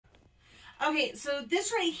Okay, so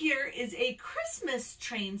this right here is a Christmas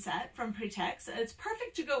train set from Prextex. It's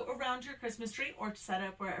perfect to go around your Christmas tree or to set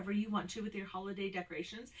up wherever you want to with your holiday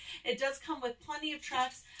decorations. It does come with plenty of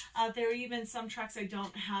tracks. There are even some tracks I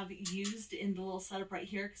don't have used in the little setup right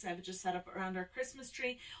here because I have it just set up around our Christmas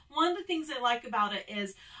tree. One of the things I like about it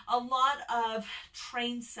is a lot of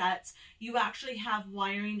train sets, you actually have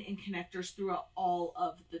wiring and connectors throughout all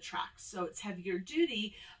of the tracks. So it's heavier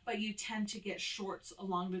duty, but you tend to get shorts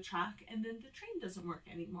along the track and then the train doesn't work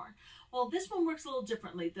anymore. Well, this one works a little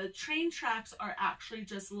differently. The train tracks are actually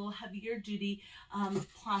just a little heavier duty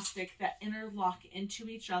plastic that interlock into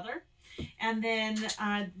each other. And then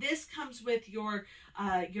this comes with your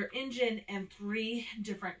engine and 3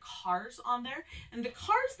 different cars on there. And the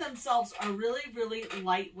cars themselves are really, really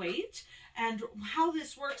lightweight. And how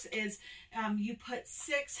this works is you put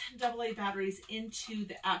 6 AA batteries into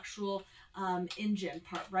the actual engine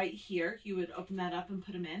part right here. You would open that up and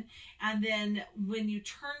put them in. And then when you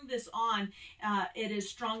turn this on, it is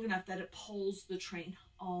strong enough that it pulls the train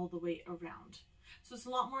all the way around. So it's a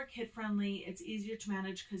lot more kid-friendly. It's easier to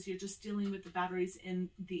manage because you're just dealing with the batteries in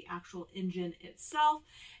the actual engine itself,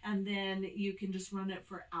 and then you can just run it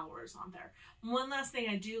for hours on there. One last thing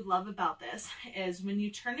I do love about this is when you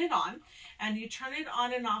turn it on, and you turn it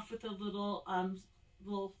on and off with a little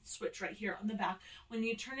switch right here on the back. When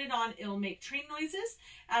you turn it on, it'll make train noises.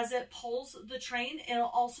 As it pulls the train, it'll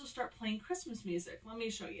also start playing Christmas music. Let me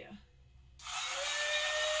show you.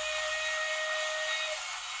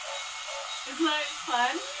 Isn't that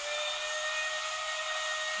fun?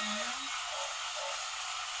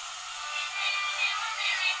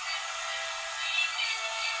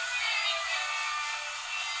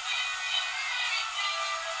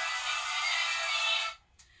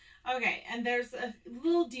 Okay, and there's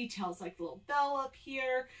little details like the little bell up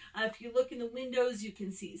here. If you look in the windows, you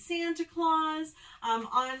can see Santa Claus.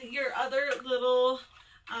 On your other little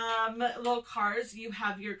cars, you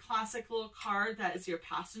have your classic little car that is your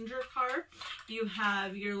passenger car. You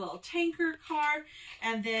have your little tanker car,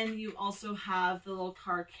 and then you also have the little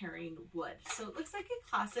car carrying wood. So it looks like a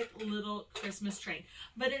classic little Christmas train,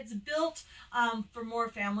 but it's built for more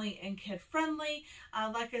family and kid friendly.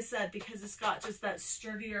 Like I said, because it's got just that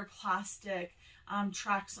sturdier plastic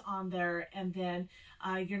tracks on there, and then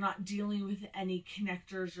you're not dealing with any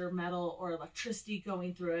connectors or metal or electricity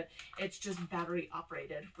going through it. It's just battery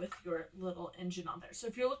operated with your little engine on there. So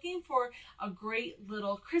if you're looking for a great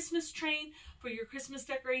little Christmas train for your Christmas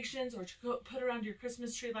decorations or to put around your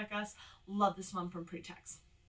Christmas tree like us, love this one from Prextex.